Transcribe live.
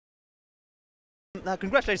Now,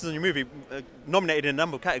 congratulations on your movie, nominated in a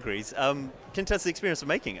number of categories. Can you tell us the experience of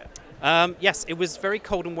making it? Yes, it was very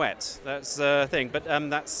cold and wet. That's the thing, but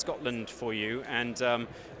that's Scotland for you, and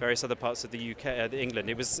various other parts of the UK, England.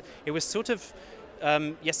 It was sort of.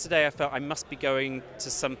 Yesterday, I felt I must be going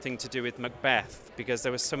to something to do with Macbeth because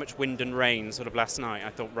there was so much wind and rain. Sort of last night, I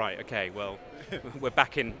thought, right, okay, well, we're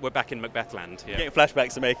back in Macbeth land. Yeah. Getting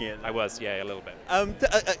flashbacks to making it. I was, yeah, a little bit.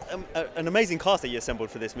 An amazing cast that you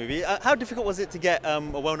assembled for this movie. How difficult was it to get a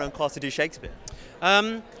well-known cast to do Shakespeare?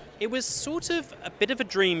 It was sort of a bit of a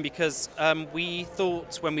dream because we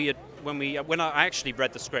thought when I actually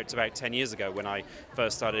read the script about 10 years ago when I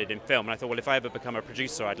first started in film, and I thought, well, if I ever become a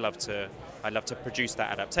producer, I'd love to produce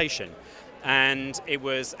that adaptation. And it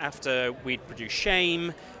was after we'd produced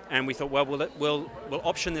Shame, and we thought, well, we'll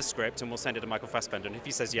option this script and we'll send it to Michael Fassbender, and if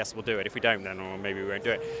he says yes, we'll do it. If we don't, then maybe we won't do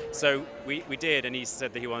it. So we did, and he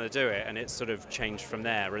said that he wanted to do it, and it sort of changed from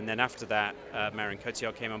there. And then after that, Marion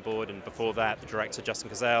Cotillard came on board, and before that, the director Justin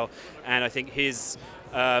Cassam, and I think his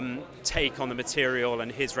take on the material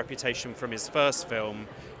and his reputation from his first film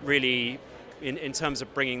really, in terms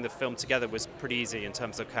of bringing the film together, was pretty easy in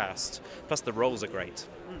terms of cast. Plus the roles are great.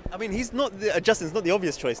 I mean, Justin's not the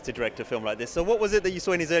obvious choice to direct a film like this. So what was it that you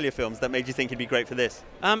saw in his earlier films that made you think he'd be great for this?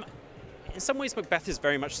 In some ways, Macbeth is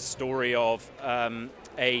very much the story of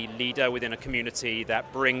a leader within a community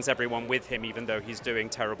that brings everyone with him, even though he's doing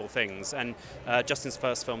terrible things. And Justin's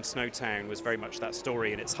first film, Snowtown, was very much that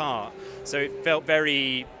story in its heart. So it felt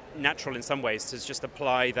very natural in some ways to just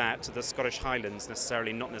apply that to the Scottish Highlands,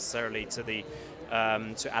 not necessarily to the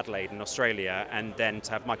to Adelaide in Australia, and then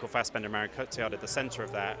to have Michael Fassbender and Marion Cotillard at the centre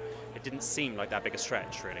of that. It didn't seem like that big a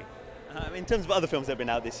stretch, really. In terms of other films that have been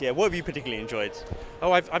out this year, what have you particularly enjoyed?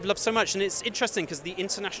 Oh, I've loved so much, and it's interesting because the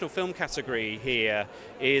international film category here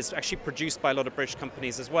is actually produced by a lot of British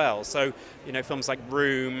companies as well. So, films like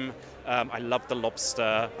Room, I love The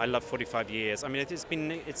Lobster, I love 45 Years. I mean, it's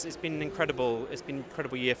been incredible. It's been an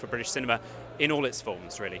incredible year for British cinema in all its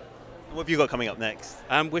forms, really. What have you got coming up next?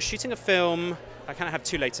 We're shooting a film. I can't have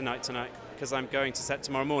too late tonight because I'm going to set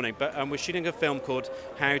tomorrow morning. But we're shooting a film called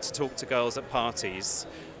How to Talk to Girls at Parties,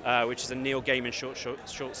 which is a Neil Gaiman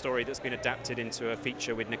short story that's been adapted into a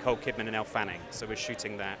feature with Nicole Kidman and Elle Fanning. So we're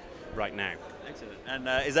shooting that right now. Excellent.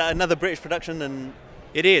 And is that another British production?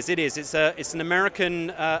 It is. It's an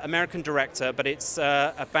American director, but it's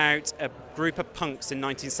about a group of punks in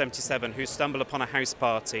 1977 who stumble upon a house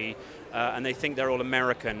party, and they think they're all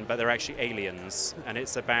American, but they're actually aliens. And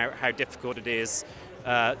it's about how difficult it is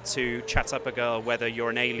to chat up a girl, whether you're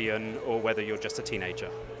an alien or whether you're just a teenager.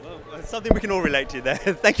 Well, it's something we can all relate to there.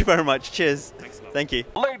 Thank you very much. Cheers. Thanks a lot. Thank you.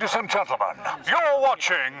 Ladies and gentlemen, you're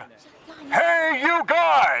watching Hey You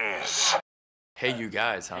Guys! Hey You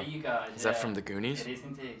Guys, huh? Hey, you guys. Is that from the Goonies? It is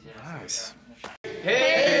indeed, yeah. Nice.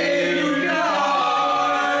 Hey!